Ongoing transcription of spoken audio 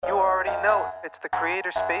note, it's the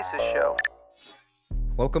Creator Spaces Show.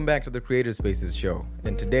 Welcome back to the Creator Spaces Show,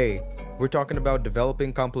 and today we're talking about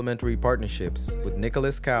developing complementary partnerships with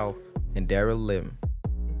Nicholas Scalf and Darryl Lim.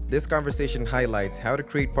 This conversation highlights how to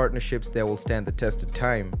create partnerships that will stand the test of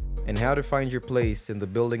time and how to find your place in the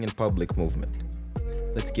building and public movement.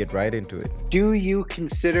 Let's get right into it. Do you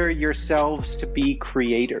consider yourselves to be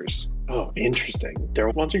creators? Oh, interesting.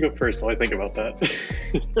 Darryl, why don't you go first while I think about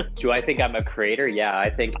that? Do I think I'm a creator? Yeah, I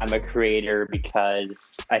think I'm a creator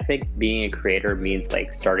because I think being a creator means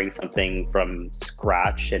like starting something from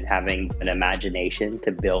scratch and having an imagination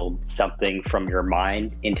to build something from your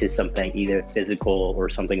mind into something either physical or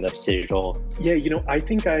something that's digital. Yeah, I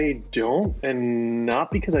think I don't, and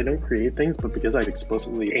not because I don't create things, but because I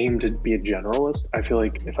explicitly aim to be a generalist. I feel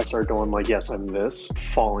like if I start going like, yes, I'm this,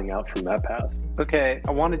 falling out from that path. Okay,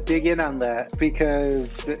 I want to dig in on that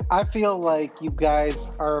because I feel like you guys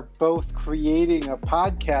are both creating a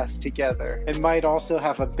podcast together and might also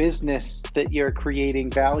have a business that you're creating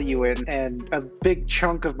value in. And a big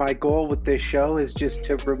chunk of my goal with this show is just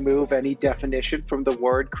to remove any definition from the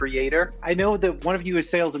word creator. I know that one of you is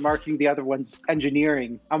sales and marketing, the other one's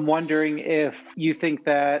engineering. I'm wondering if you think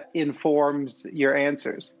that informs your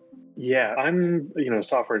answers. Yeah, I'm, a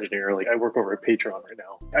software engineer. Like I work over at Patreon right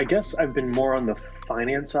now. I guess I've been more on the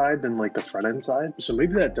finance side than like the front end side. So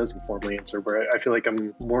maybe that does inform my answer, where I feel like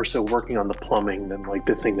I'm more so working on the plumbing than like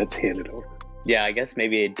the thing that's handed over. Yeah, I guess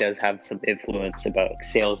maybe it does have some influence about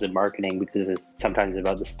sales and marketing because it's sometimes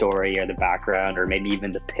about the story or the background or maybe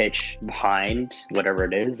even the pitch behind whatever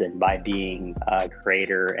it is. And by being a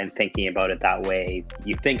creator and thinking about it that way,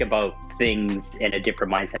 you think about things in a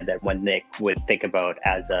different mindset than what Nick would think about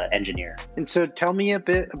as an engineer. And so tell me a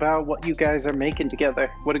bit about what you guys are making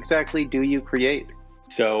together. What exactly do you create?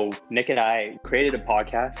 So Nick and I created a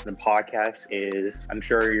podcast. The podcast is, I'm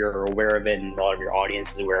sure you're aware of it and a lot of your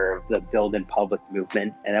audience is aware of the Build in Public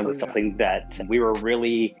movement. And that was something that we were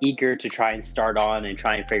really eager to try and start on and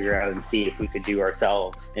try and figure out and see if we could do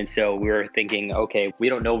ourselves. And so we were thinking, okay, we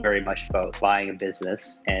don't know very much about buying a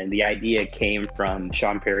business. And the idea came from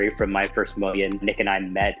Sean Perry from My First Million. Nick and I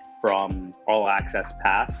met from All Access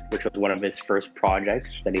Pass, which was one of his first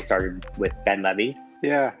projects that he started with Ben Levy.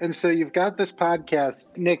 Yeah. And so you've got this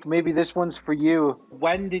podcast. Nick, maybe this one's for you.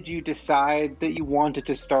 When did you decide that you wanted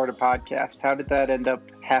to start a podcast? How did that end up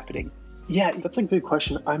happening? Yeah, that's a good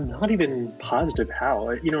question. I'm not even positive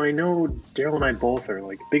how. I know Darryl and I both are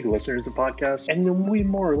like big listeners of podcasts, and then we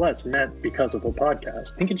more or less met because of the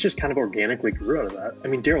podcast. I think it just kind of organically grew out of that. I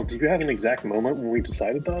mean, Darryl, do you have an exact moment when we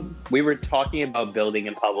decided that? We were talking about building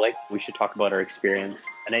in public. We should talk about our experience.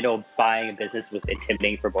 And I know buying a business was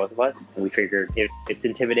intimidating for both of us. And we figured if it's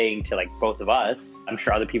intimidating to like both of us, I'm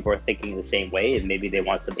sure other people are thinking the same way and maybe they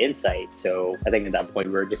want some insight. So I think at that point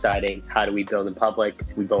we were deciding, how do we build in public?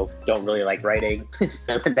 We both don't really like writing.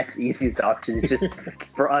 So the next easiest option is just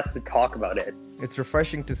for us to talk about it. It's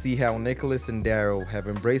refreshing to see how Nicholas and Darryl have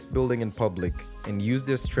embraced building in public and used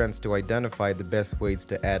their strengths to identify the best ways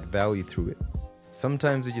to add value through it.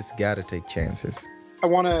 Sometimes we just gotta take chances. I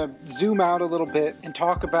want to zoom out a little bit and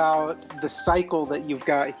talk about the cycle that you've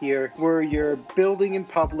got here, where you're building in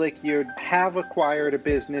public, you have acquired a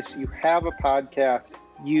business, you have a podcast,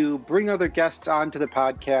 you bring other guests onto the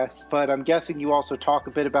podcast, but I'm guessing you also talk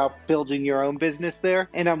a bit about building your own business there.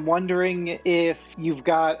 And I'm wondering if you've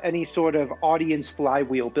got any sort of audience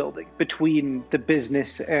flywheel building between the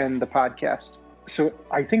business and the podcast. So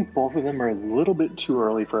I think both of them are a little bit too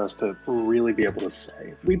early for us to really be able to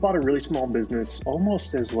say. We bought a really small business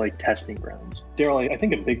almost as like testing grounds. Darryl, I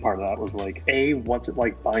think a big part of that was like, A, what's it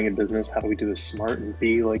like buying a business? How do we do this smart? And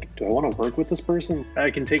B, like, do I want to work with this person? I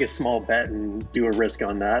can take a small bet and do a risk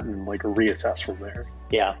on that and like reassess from there.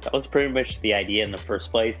 Yeah, that was pretty much the idea in the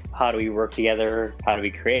first place. How do we work together? How do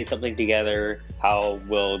we create something together? How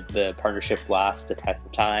will the partnership last the test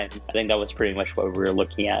of time? I think that was pretty much what we were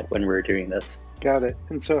looking at when we were doing this. Got it.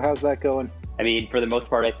 And so how's that going? I mean, for the most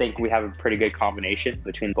part, I think we have a pretty good combination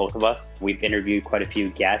between both of us. We've interviewed quite a few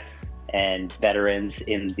guests and veterans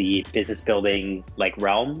in the business building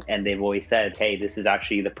realm, and they've always said, hey, this is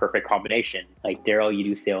actually the perfect combination. Like Darryl, you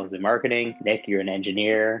do sales and marketing. Nick, you're an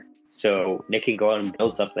engineer. So Nick can go out and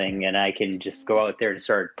build something and I can just go out there and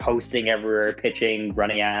start posting everywhere, pitching,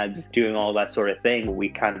 running ads, doing all that sort of thing. We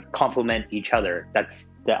kind of complement each other.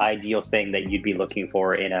 That's the ideal thing that you'd be looking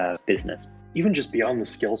for in a business. Even just beyond the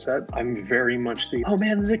skill set, I'm very much oh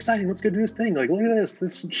man, this is exciting. Let's go do this thing. Like, look at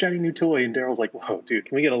this shiny new toy. And Daryl's like, whoa, dude,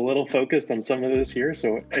 can we get a little focused on some of this here?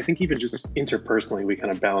 So I think even just interpersonally, we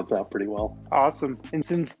kind of balance out pretty well. Awesome. And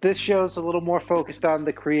since this show's a little more focused on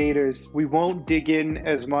the creators, we won't dig in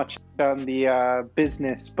as much on the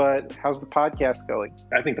business, but how's the podcast going?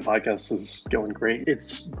 I think the podcast is going great.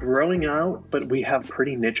 It's growing out, but we have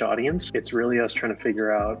pretty niche audience. It's really us trying to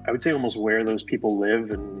figure out, I would say almost where those people live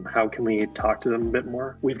and how can we talk to them a bit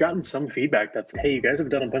more. We've gotten some feedback that's, hey, you guys have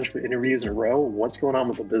done a bunch of interviews in a row. What's going on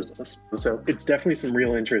with the business? So it's definitely some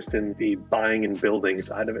real interest in the buying and building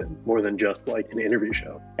side of it, more than just like an interview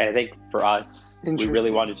show. And I think for us, we really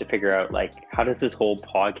wanted to figure out, like, how does this whole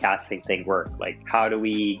podcasting thing work? Like, how do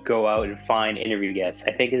we go out and find interview guests?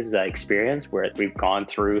 I think it was that experience where we've gone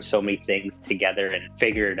through so many things together and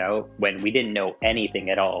figured it out when we didn't know anything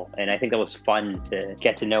at all. And I think that was fun to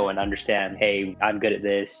get to know and understand, hey, I'm good at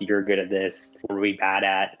this, you're good at this, what are we bad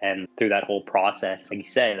at? And through that whole process, like you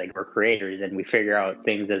said, like, we're creators and we figure out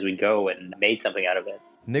things as we go and made something out of it.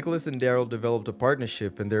 Nicholas and Darryl developed a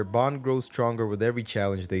partnership, and their bond grows stronger with every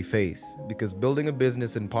challenge they face, because building a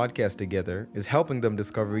business and podcast together is helping them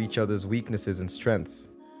discover each other's weaknesses and strengths.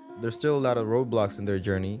 There's still a lot of roadblocks in their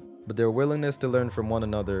journey, but their willingness to learn from one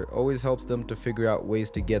another always helps them to figure out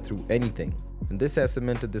ways to get through anything. And this has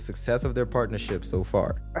cemented the success of their partnership so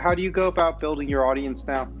far. How do you go about building your audience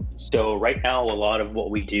now? So right now, a lot of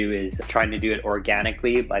what we do is trying to do it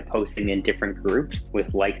organically by posting in different groups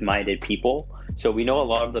with like-minded people. So we know a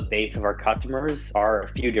lot of the base of our customers are a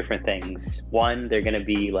few different things. One, they're going to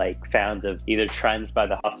be like fans of either Trends by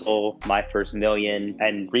The Hustle, My First Million,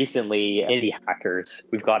 and recently indie hackers.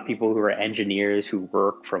 We've got people who are engineers who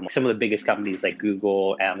work from some of the biggest companies like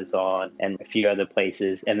Google, Amazon, and a few other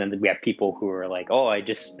places. And then we have people who are like, oh, I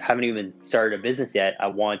just haven't even started a business yet. I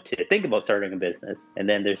want to think about starting a business. And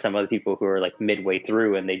then there's some other people who are like midway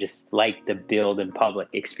through and they just like the build in public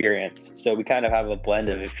experience. So we kind of have a blend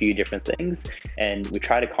of a few different things. And we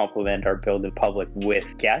try to complement our build in public with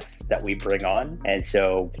guests that we bring on. And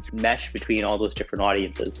so it's mesh between all those different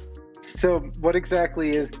audiences. So what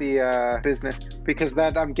exactly is the business? Because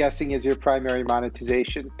that, I'm guessing, is your primary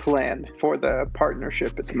monetization plan for the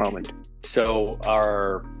partnership at the moment. So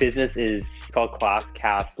our business is called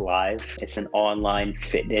ClassCast Live. It's an online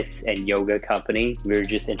fitness and yoga company. We were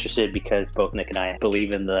just interested because both Nick and I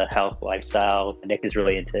believe in the health lifestyle. Nick is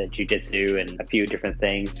really into jiu-jitsu and a few different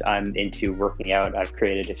things. I'm into working out. I've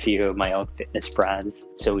created a few of my own fitness brands.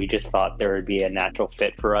 So we just thought there would be a natural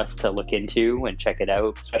fit for us to look into and check it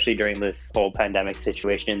out. Especially during this whole pandemic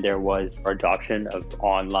situation, there was our adoption of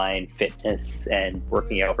online fitness and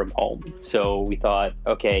working out from home. So we thought,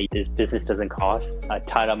 okay, this business doesn't cost a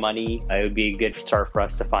ton of money. It would be a good start for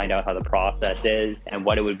us to find out how the process is and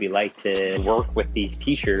what it would be like to work with these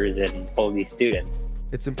teachers and all these students.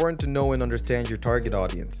 It's important to know and understand your target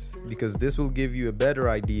audience, because this will give you a better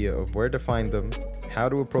idea of where to find them, how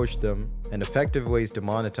to approach them, and effective ways to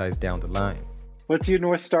monetize down the line. What's your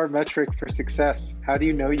North Star metric for success? How do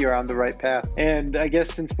you know you're on the right path? And I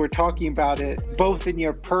guess since we're talking about it, both in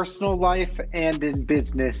your personal life and in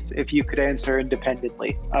business, if you could answer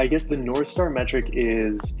independently. I guess the North Star metric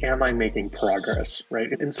is, am I making progress,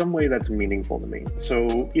 right? In some way that's meaningful to me.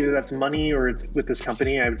 So either that's money or it's with this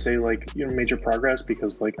company, I would say like, major progress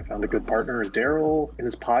because like I found a good partner in Darryl in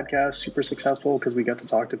his podcast, super successful because we got to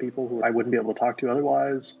talk to people who I wouldn't be able to talk to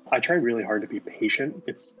otherwise. I try really hard to be patient.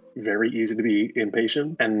 It's very easy to be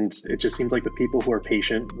impatient, and it just seems like the people who are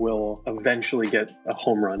patient will eventually get a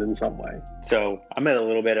home run in some way. So I'm at a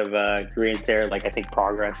little bit of a agreement there. Like, I think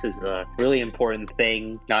progress is a really important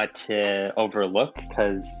thing not to overlook,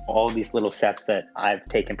 because all these little steps that I've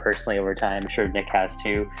taken personally over time, I'm sure Nick has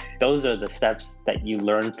too, those are the steps that you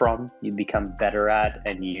learn from, you become better at,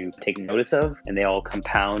 and you take notice of, and they all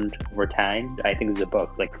compound over time. I think there's a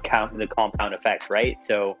book like the compound effect, right?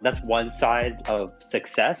 So that's one side of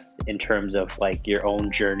success in terms of like your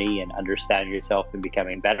own journey and understanding yourself and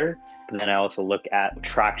becoming better. But then I also look at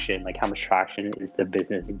traction, like how much traction is the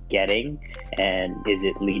business getting, and is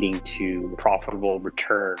it leading to profitable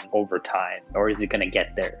return over time, or is it going to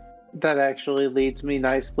get there? That actually leads me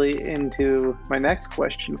nicely into my next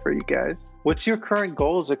question for you guys. What's your current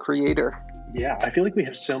goal as a creator? Yeah, I feel like we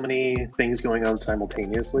have so many things going on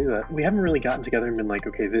simultaneously that we haven't really gotten together and been like,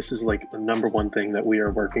 okay, this is like the number one thing that we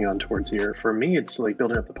are working on towards here. For me, it's like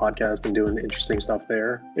building up the podcast and doing interesting stuff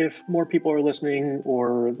there. If more people are listening,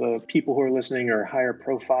 or the people who are listening are higher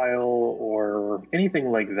profile or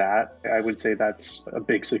anything like that, I would say that's a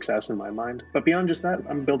big success in my mind. But beyond just that,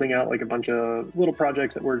 I'm building out like a bunch of little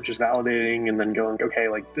projects that we're just validating and then going, okay,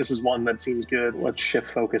 like this is one that seems good. Let's shift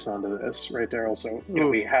focus onto this, right, Darryl? So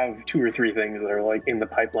we have 2 or 3 things that are like in the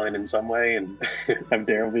pipeline in some way, and have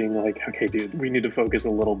Darryl being like, okay, dude, we need to focus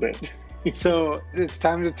a little bit. So it's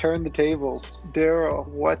time to turn the tables. Darryl,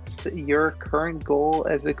 what's your current goal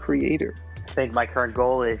as a creator? I think my current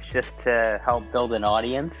goal is just to help build an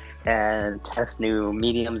audience and test new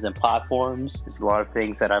mediums and platforms. There's a lot of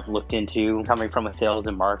things that I've looked into coming from a sales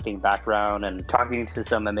and marketing background and talking to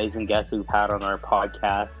some amazing guests we've had on our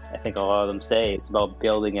podcast. I think a lot of them say it's about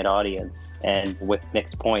building an audience. And with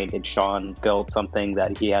Nick's point, Sean built something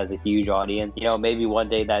that he has a huge audience. You know, maybe one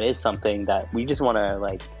day that is something that we just want to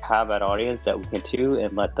like have that audience that we can do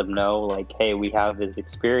and let them know like, hey, we have this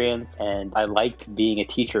experience and I like being a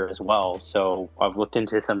teacher as well. So I've looked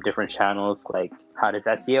into some different channels like how does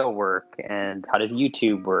SEO work and how does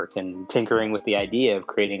YouTube work, and tinkering with the idea of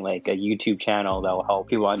creating like a YouTube channel that will help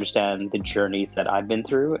people understand the journeys that I've been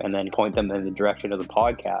through and then point them in the direction of the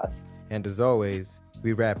podcast. And as always,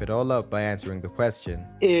 we wrap it all up by answering the question.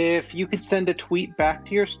 If you could send a tweet back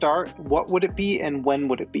to your start, what would it be and when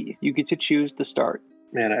would it be? You get to choose the start.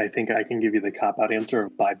 Man, I think I can give you the cop-out answer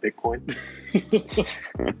of buy Bitcoin.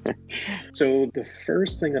 So the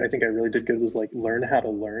first thing that I think I really did good was like learn how to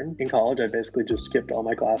learn. In college, I basically just skipped all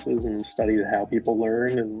my classes and studied how people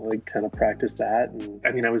learn and like kind of practiced that. And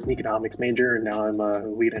I mean, I was an economics major and now I'm a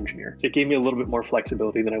lead engineer. It gave me a little bit more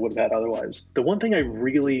flexibility than I would have had otherwise. The one thing I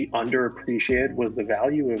really underappreciated was the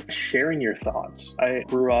value of sharing your thoughts. I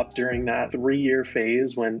grew up during that 3-year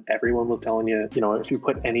phase when everyone was telling you, you know, if you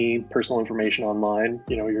put any personal information online,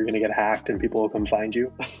 you know, you're going to get hacked and people will come find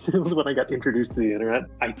you. It was when I got introduced to the internet.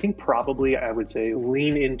 I think probably I would say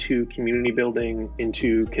lean into community building,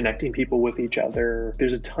 into connecting people with each other.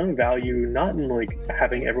 There's a ton of value, not in like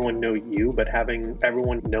having everyone know you, but having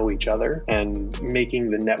everyone know each other and making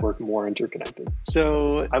the network more interconnected.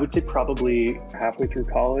 So I would say probably halfway through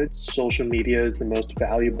college, social media is the most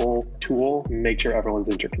valuable tool. Make sure everyone's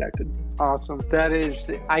interconnected. Awesome. That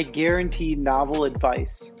is, I guarantee, novel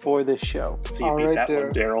advice for this show. So you beat that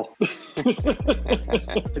one, Darryl.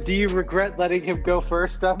 Do you regret letting him go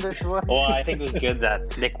first on this one? Well, I think it was good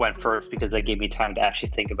that Nick went first because that gave me time to actually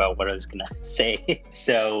think about what I was going to say.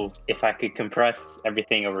 So if I could compress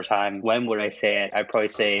everything over time, when would I say it? I'd probably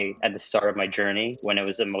say at the start of my journey when it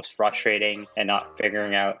was the most frustrating and not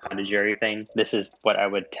figuring out how to do everything. This is what I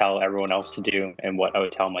would tell everyone else to do and what I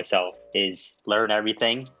would tell myself is learn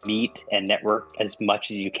everything, meet and network as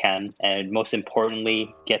much as you can. And most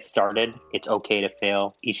importantly, get started. It's okay to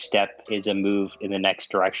fail. Each step is a move in the next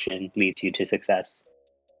direction leads you to success.